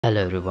Hello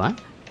everyone,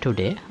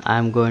 today I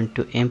am going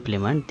to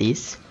implement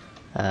these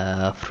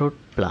fruit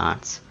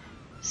plants.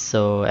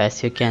 So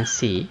as you can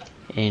see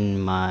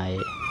in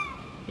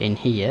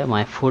here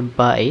my food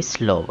bar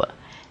is lower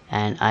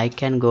and I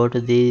can go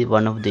to the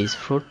one of these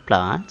fruit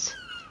plants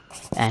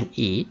and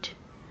eat.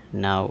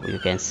 Now you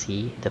can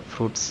see the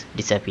fruits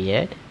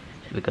disappeared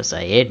because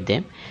I ate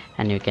them,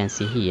 and you can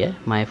see here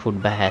my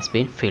food bar has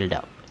been filled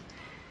up.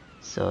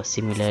 So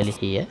similarly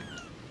here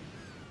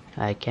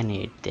I can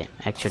eat them.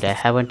 Actually I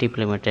haven't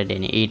implemented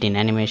any eating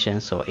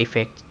animation, so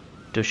effects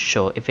to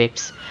show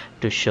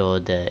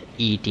the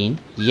eating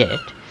yet.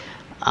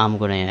 I'm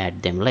gonna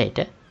add them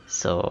later.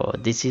 So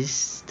this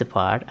is the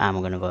part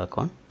I'm gonna work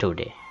on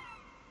today.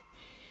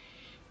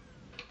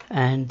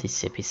 And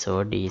this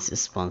episode is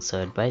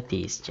sponsored by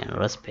these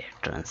generous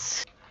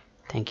patrons.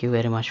 Thank you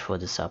very much for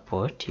the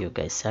support you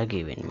guys are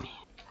giving me.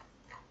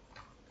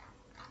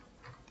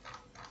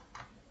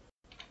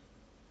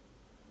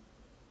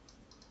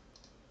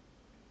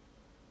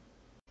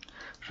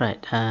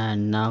 Right,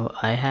 and now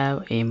I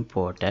have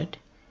imported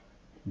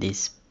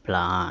this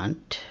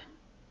plant,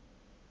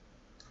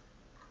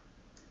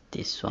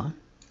 this one,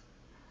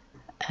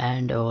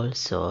 and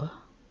also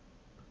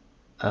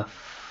a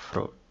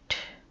fruit.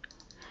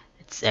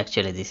 It's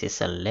actually, this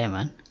is a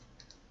lemon,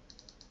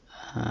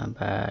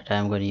 but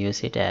I'm going to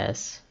use it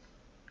as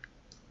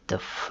the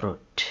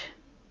fruit.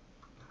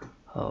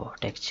 Oh,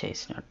 texture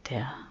is not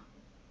there.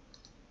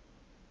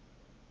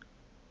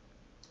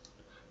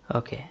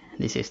 Okay,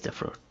 this is the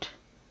fruit.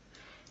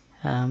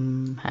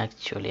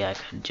 Actually I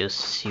could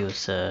just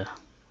use a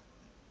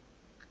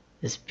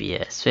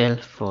spear as well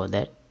for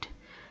that,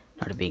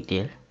 not a big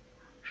deal.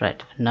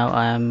 Right, now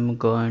I'm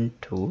going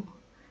to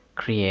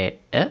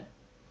create a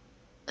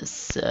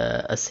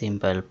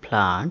simple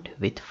plant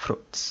with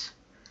fruits.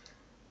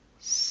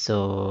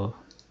 So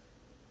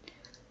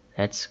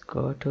let's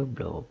go to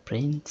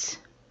blueprints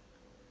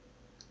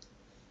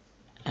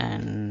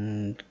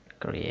and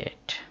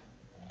create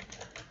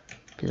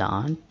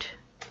plant.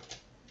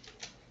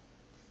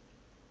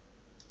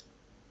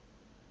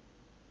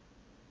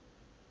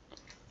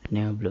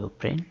 New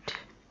blueprint,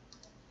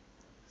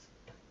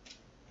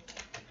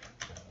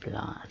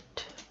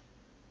 plant.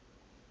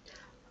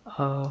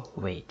 Oh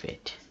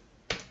wait,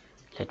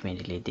 let me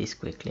delete this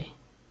quickly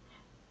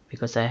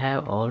because I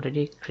have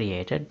already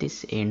created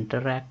this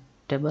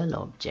interactable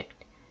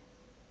object,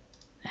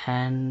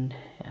 and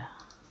yeah,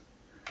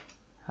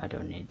 I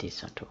don't need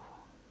this one too.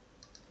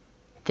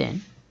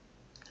 Then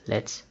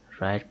let's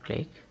right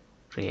click,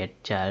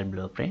 create child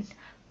blueprint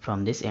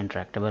from this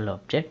interactable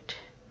object,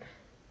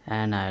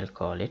 and I'll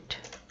call it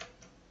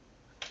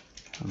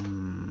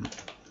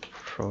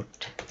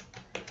fruit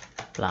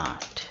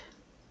plant.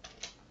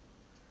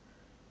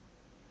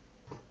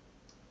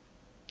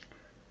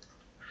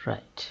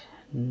 Right,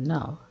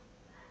 now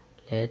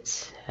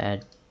let's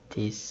add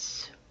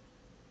this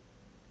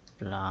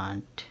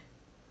plant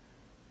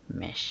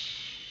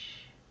mesh.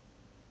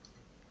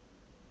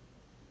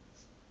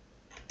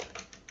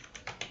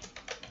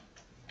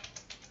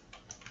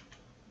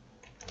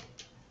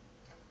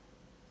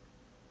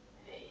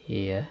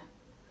 Here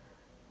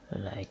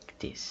like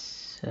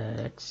this.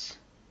 Let's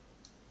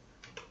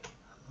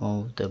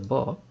move the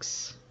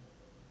box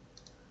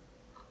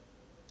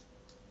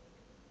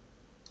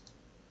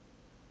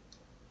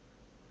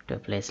to a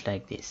place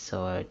like this,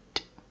 so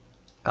it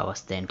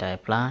covers the entire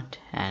plant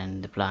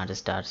and the plant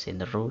starts in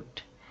the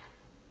root.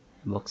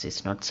 The box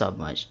is not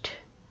submerged.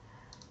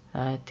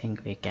 I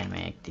think we can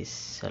make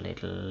this a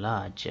little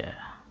larger.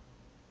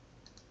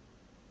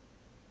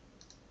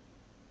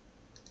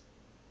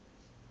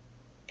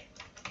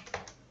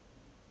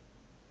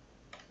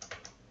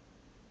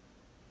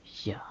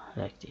 Yeah,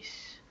 like this.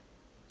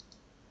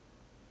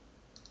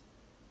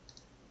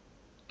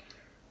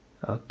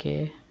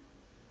 Okay,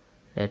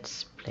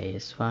 let's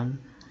place one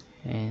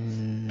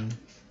in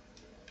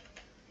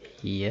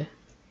here.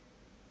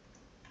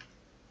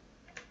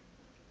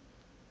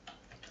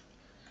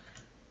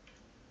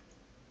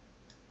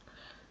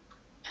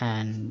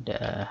 And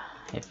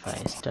if I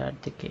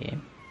start the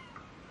game,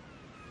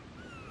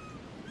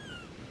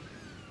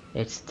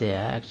 it's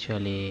there.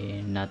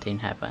 Actually nothing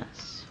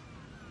happens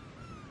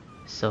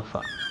so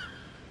far.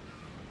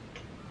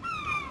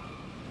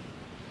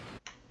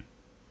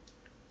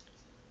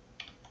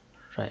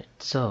 Right,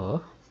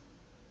 so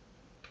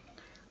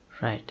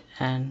right,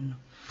 and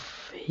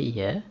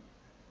here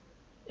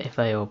if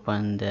I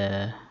open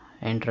the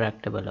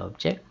interactable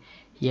object,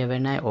 here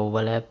when I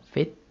overlap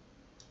with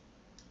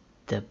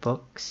the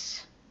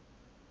box,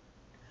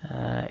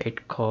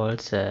 it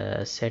calls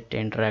a set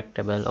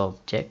interactable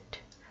object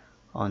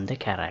on the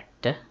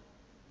character,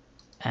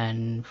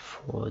 and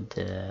for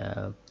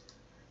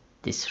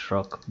this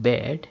rock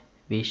bed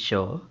we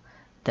show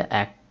the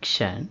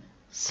action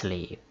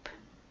sleep.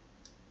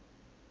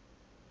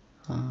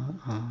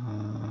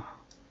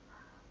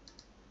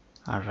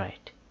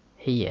 Alright,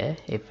 here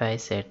if I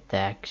set the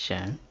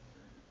action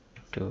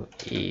to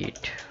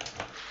eat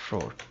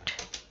fruit,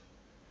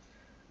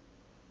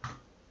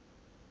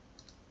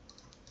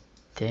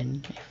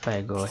 then if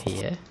I go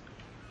here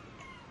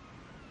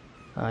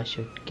I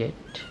should get.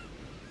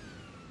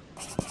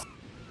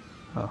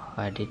 Oh,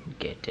 I didn't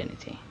get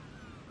anything.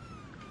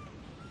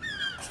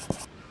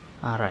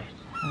 Alright,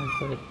 I'll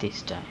do it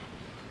this time.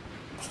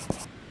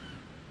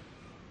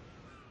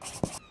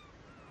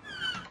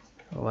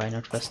 Why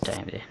not first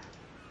time then?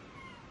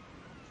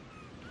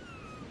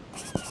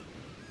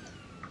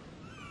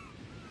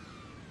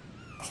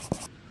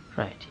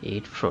 Right,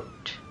 eat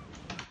fruit.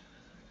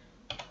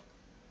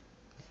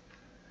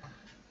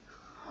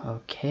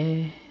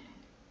 Okay,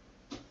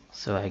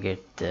 so I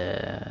get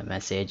the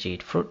message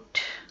eat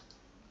fruit.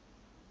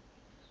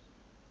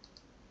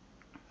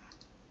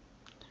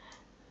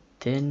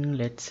 Then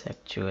let's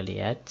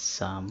actually add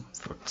some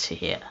fruits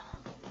here.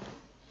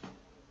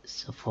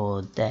 So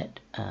for that,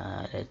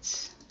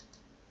 let's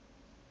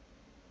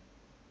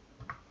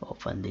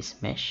open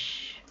this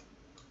mesh.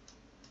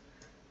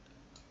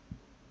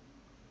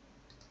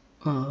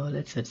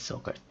 Let's add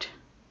socket.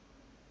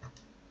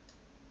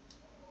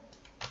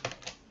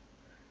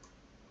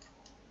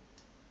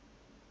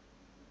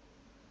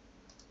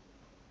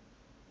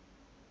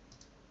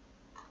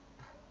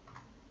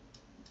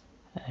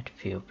 At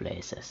few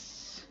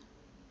places.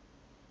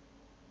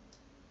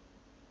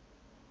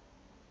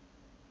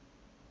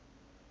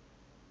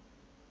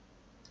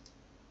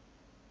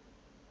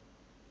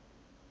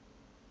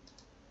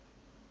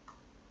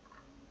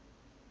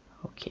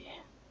 Okay.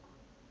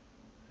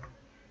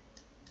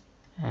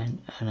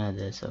 And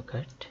another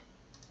socket.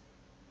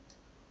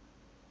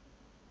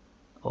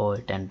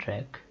 Alt and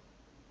drag.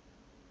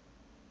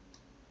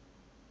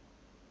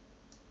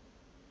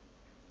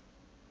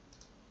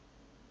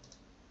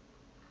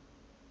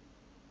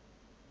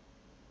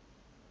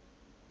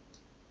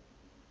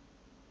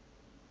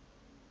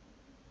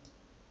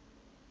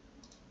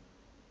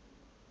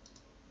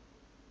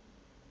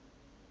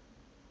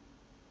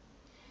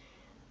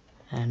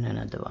 And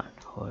another one,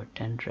 alt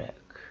and drag.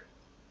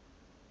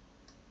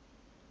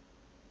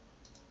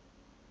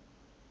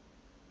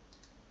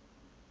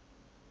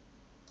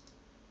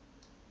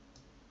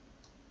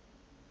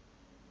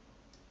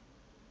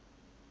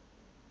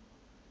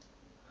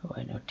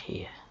 Why not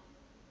here?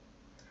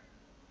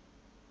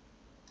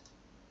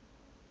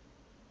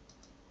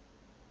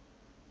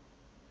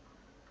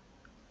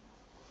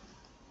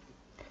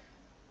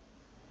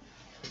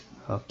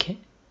 Okay.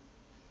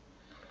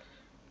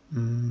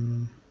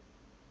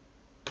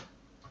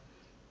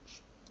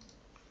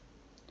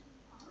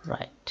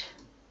 Right.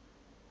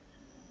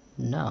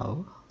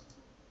 Now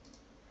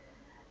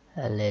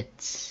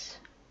let's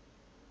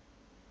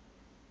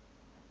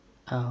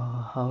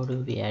how do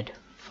we add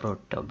fruit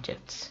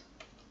objects?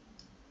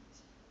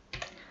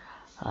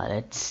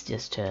 Let's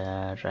just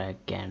drag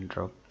and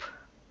drop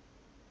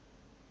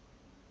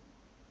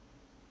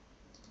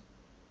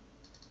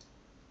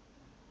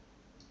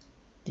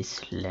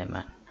this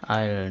lemon.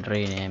 I'll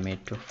rename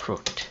it to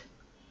fruit.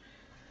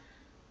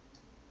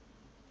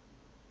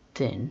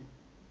 Then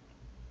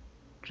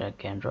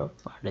drag and drop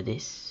under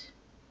this.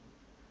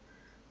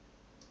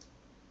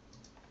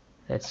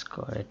 Let's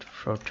call it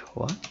fruit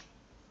 1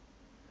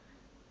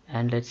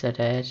 and let's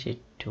attach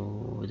it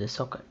to the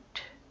socket.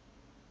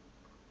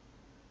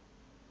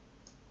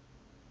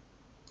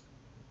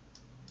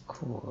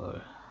 Cool,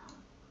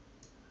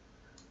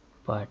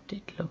 but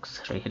it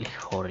looks really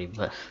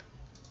horrible.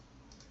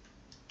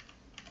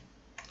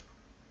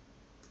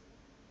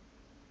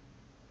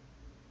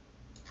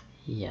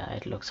 Yeah,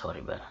 it looks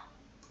horrible.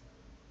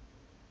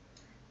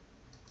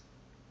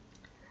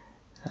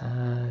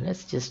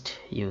 Let's just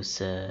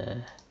use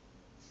a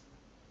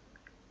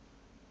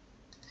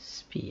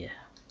spear.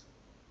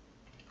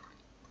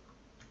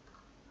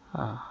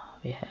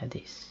 We have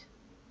this.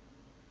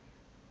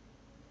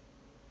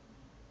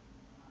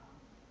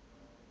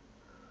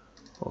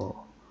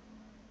 Oh,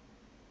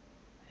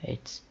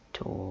 it's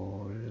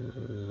too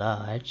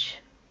large.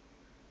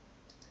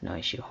 No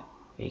issue,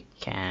 we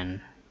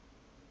can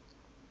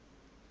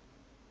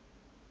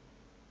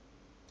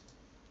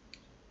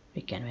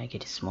make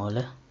it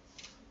smaller.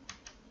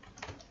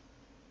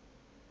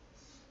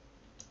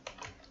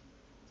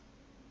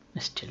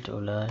 Still too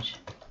large.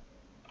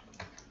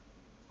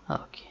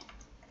 Okay,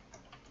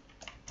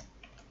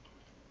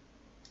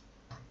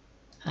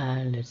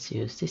 and let's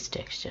use this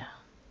texture.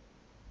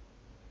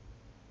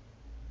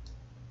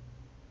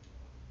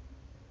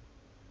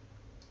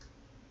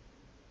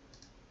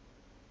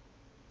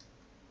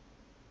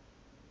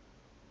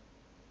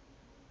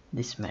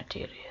 This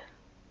material.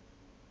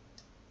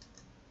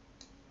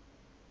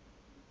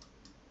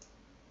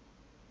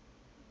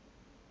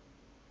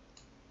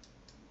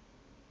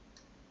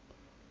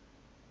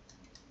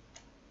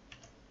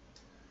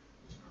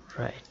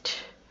 Right,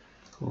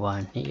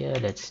 one here.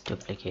 Let's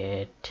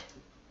duplicate.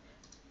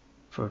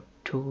 Fruit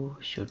 2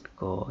 should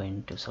go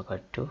into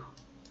socket 2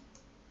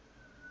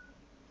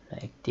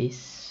 like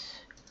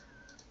this.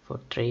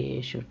 Fruit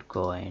 3 should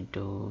go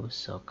into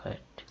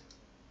socket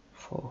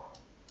 4.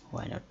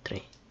 Why not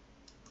 3?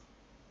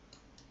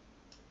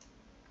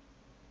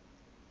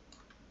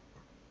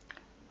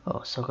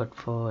 Oh, socket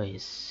 4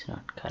 is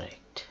not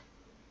correct.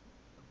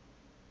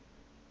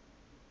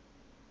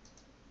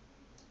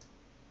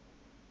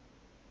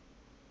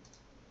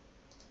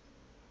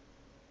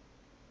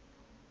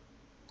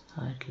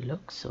 It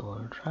looks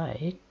all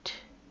right.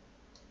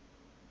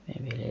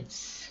 Maybe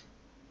let's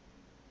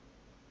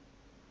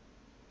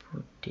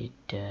put it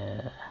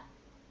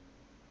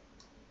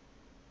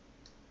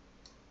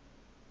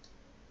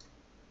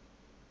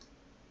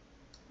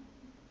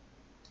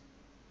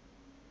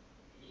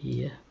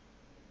here.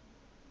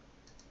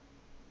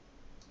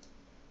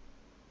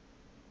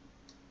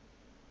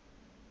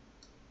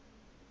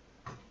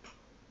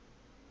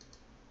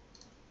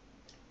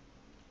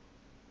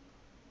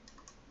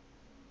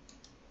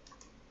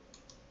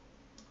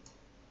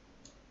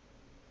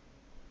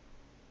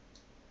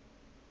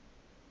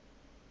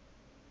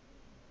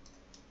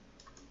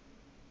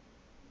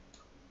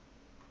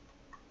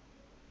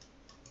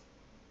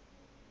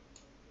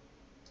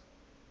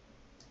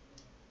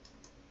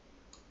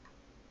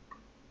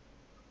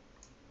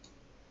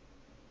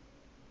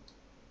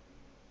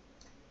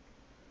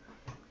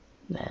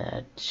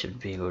 That should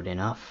be good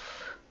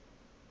enough.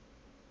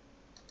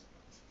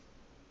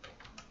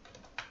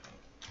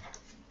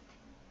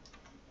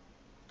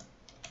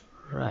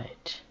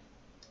 Right.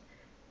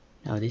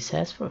 Now this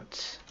has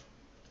fruits.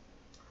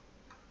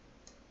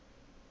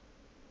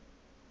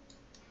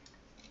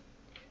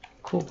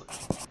 Cool.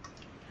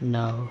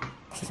 Now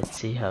let's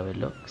see how it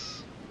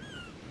looks.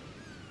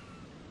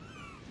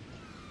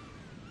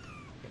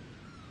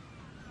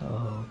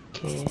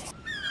 Okay.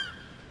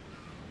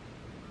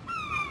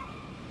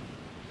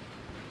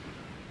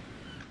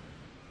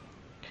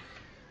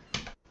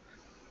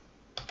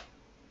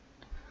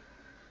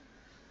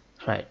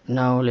 Right,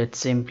 now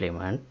let's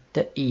implement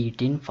the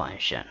𝐿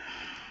function.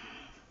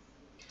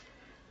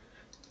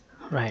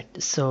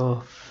 Right,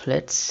 so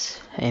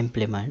let's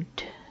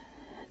implement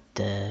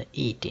the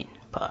𝐿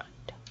part.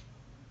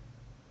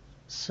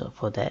 So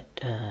for that,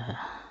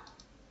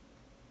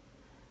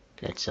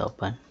 let's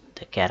open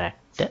the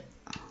character,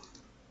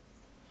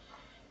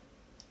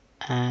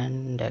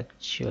 and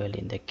actually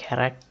in the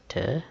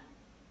character,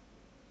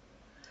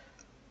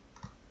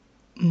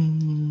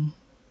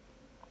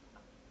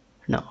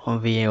 no,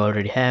 we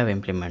already have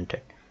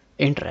implemented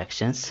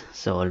interactions,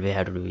 so all we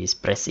have to do is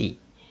press E,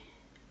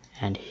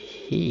 and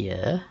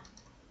here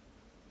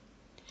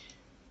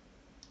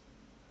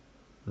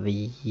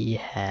we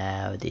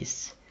have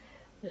this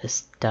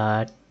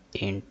start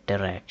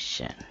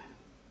interaction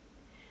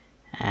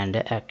and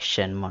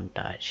action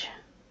montage.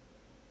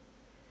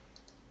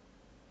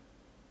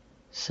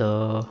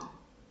 So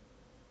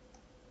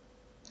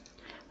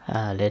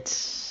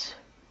let's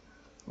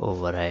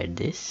override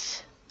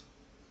this,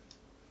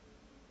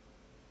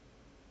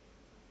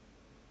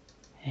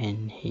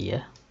 and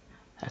here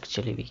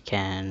actually we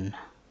can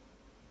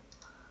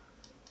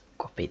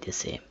copy the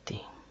same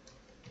thing.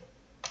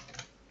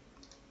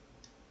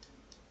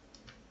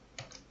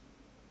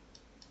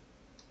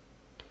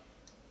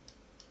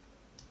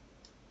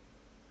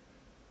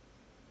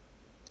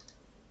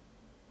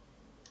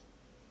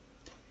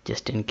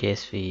 Just in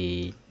case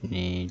we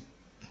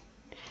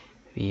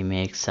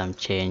make some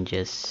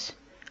changes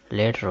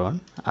later on,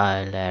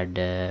 I'll add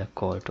a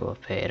call to a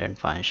parent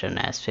function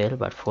as well,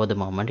 but for the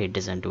moment it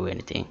doesn't do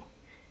anything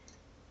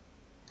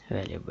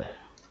valuable.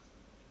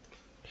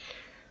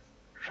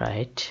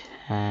 Right,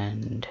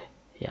 and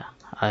yeah,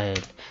 I'll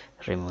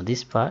remove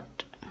this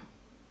part.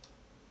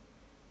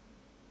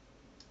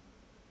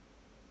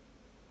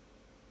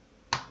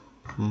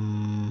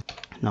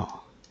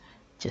 No,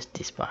 just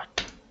this part.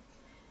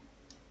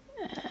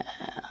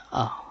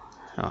 Oh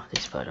no,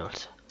 this part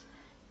also.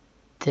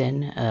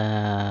 Then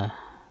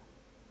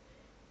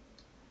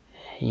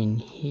in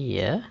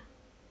here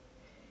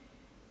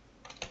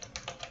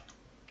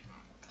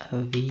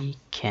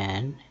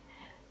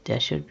there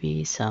should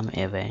be some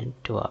event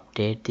to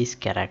update these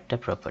character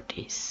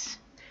properties,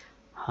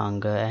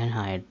 hunger and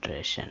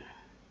hydration.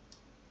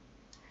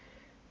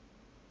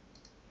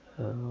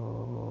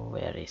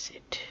 Where is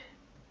it?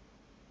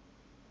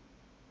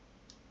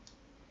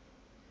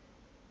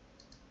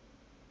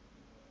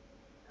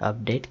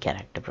 Update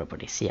character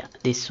properties. Yeah,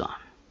 this one.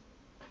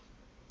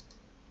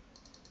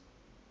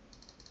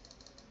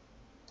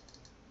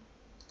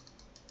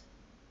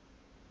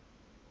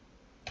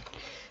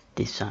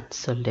 This one.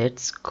 So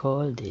let's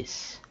call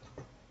this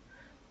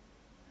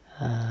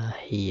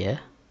here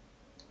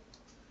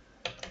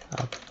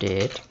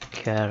update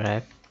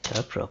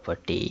character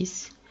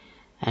properties,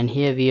 and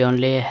here we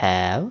only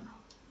have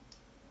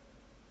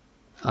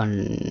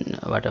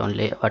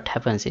what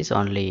happens is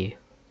only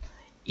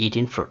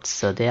eating fruits.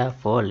 So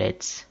therefore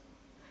let's,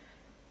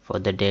 for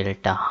the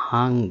delta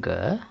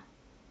hunger,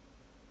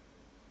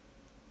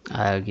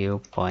 I'll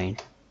give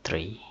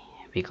 0.3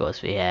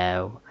 because we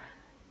have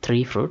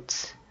 3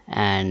 fruits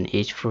and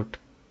each fruit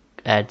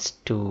adds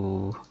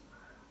to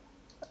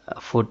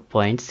food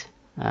points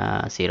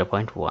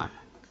 0.1.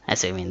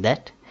 Assuming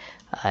that,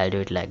 I'll do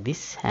it like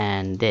this,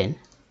 and then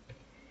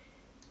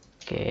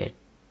get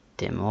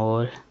them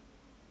all,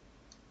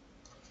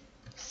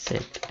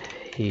 set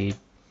hidden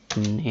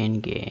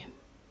in game,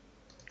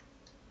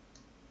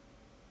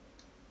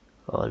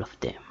 all of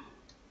them.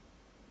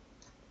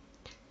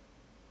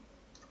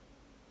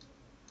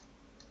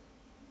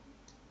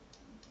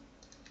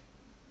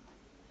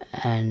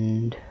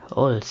 And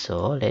also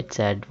let's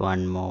add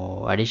one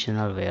more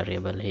additional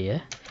variable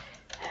here,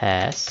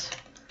 has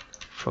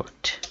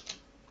fruit,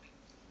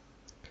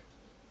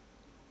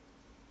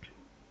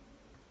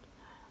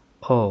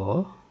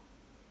 or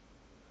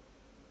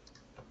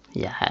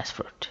yeah, has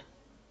fruit.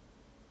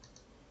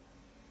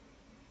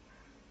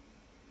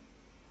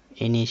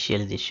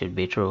 Initially this should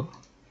be true,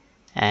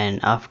 and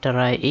after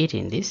I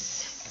eating this,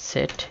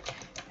 set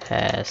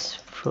has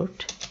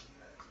fruit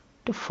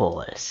to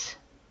false.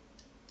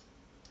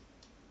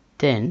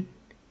 Then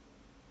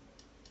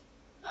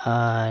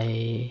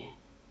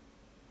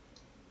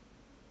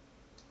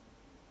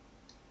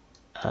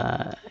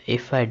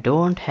if I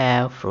don't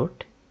have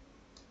fruit,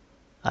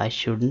 I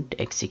shouldn't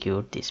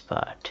execute this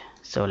part.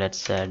 So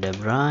let's add a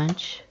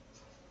branch,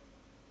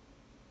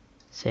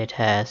 set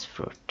has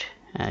fruit,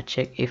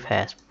 check if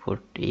has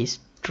fruit is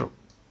true.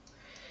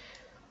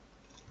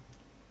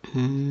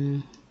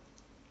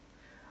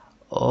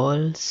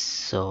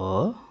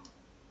 Also,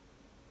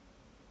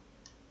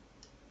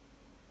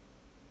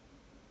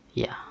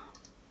 yeah,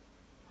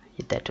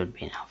 that would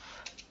be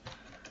enough.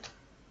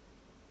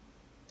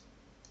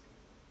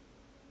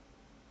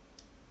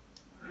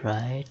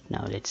 Right,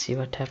 now let's see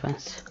what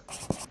happens.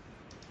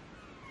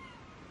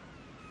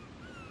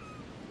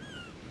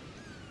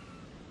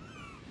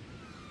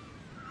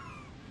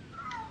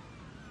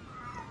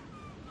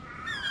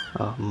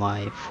 Oh,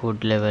 my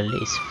food level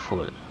is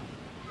full.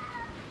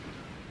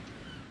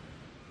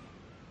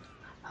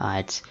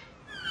 It's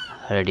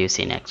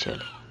reducing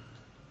actually.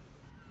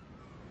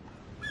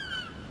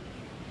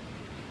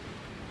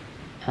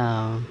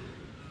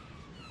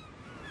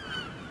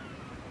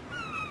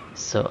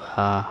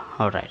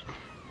 Alright,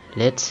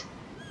 let's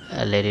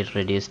let it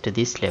reduce to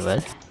this level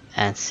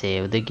and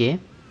save the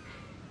game,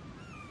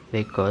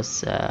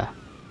 because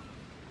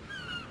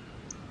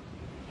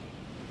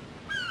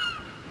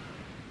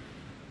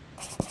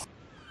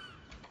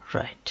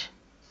right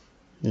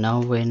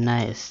now when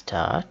I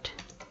start,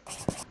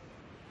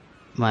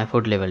 my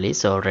food level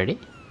is already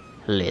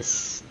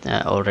less,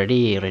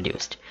 already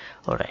reduced.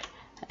 Alright,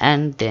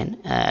 and then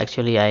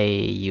actually I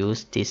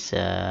use this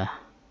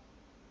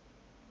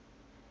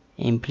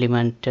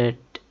implemented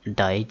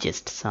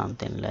digest,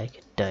 something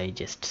like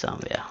digest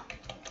somewhere,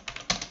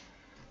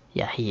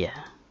 yeah, here,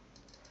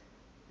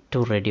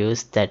 to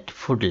reduce that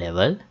food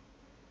level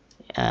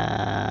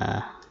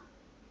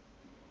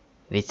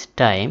with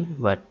time,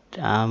 but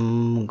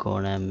I'm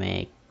gonna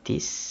make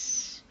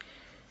this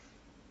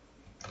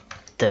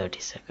 30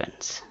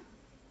 seconds.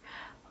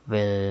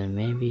 Well,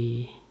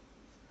 maybe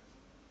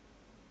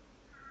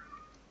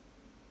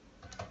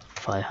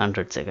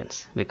 500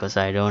 seconds, because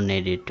I don't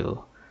need it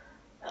to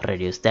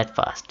reduce that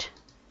fast.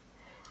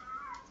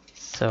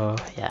 So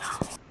yeah,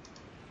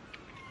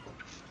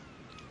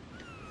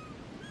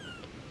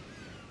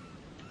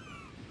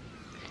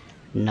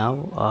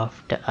 now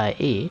after I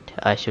eat,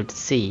 I should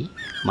see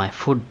my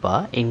food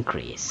bar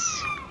increase.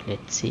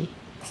 Let's see.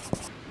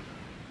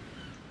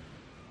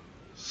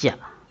 Yeah,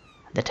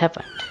 that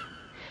happened.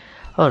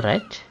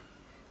 Alright,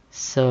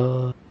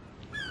 so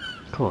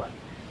cool.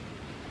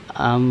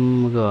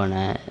 I'm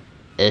gonna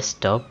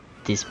stop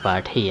this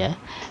part here,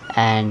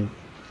 and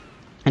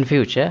in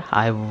future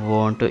I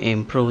want to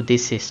improve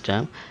this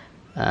system.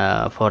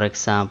 For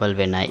example,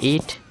 when I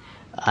eat,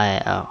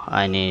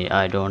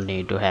 I don't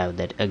need to have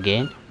that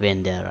again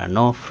when there are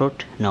no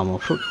more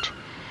fruit.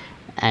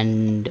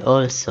 And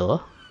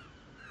also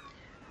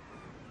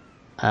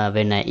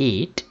when I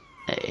eat,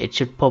 it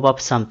should pop up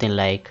something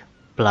like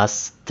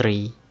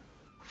 +3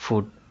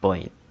 food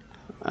point,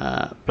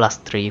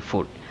 +3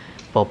 food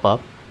pop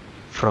up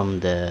from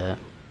the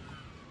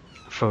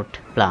fruit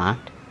plant,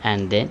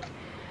 and then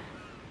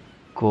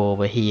go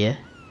over here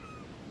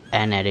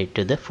and add it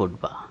to the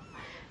food bar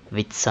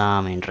with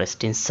some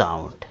interesting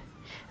sound.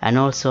 And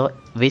also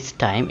with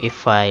time,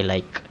 if I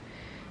like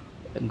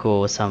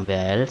go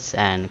somewhere else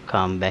and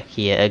come back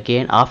here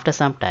again, after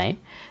some time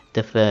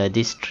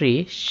this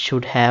tree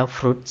should have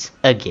fruits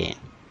again,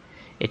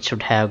 it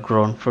should have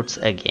grown fruits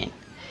again.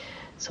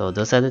 So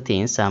those are the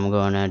things I'm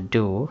gonna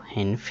do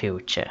in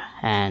future,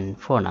 and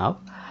for now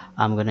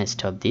I'm gonna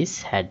stop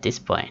this at this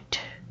point.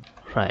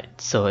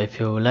 Right, so if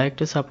you would like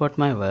to support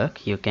my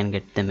work, you can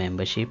get the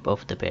membership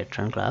of the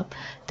Patreon club.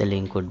 The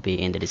link would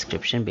be in the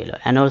description below.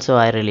 And also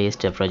I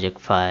released a project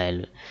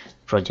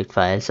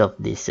files of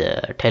this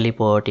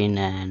teleporting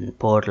and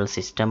portal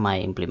system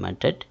I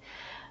implemented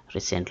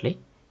recently,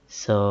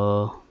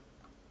 so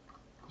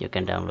you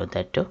can download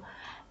that too.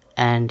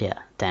 And yeah,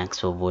 thanks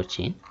for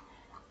watching.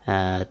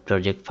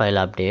 Project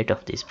file update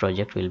of this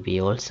project will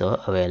be also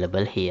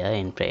available here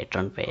in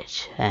Patreon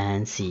page,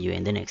 and see you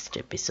in the next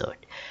episode.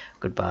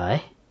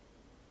 Goodbye.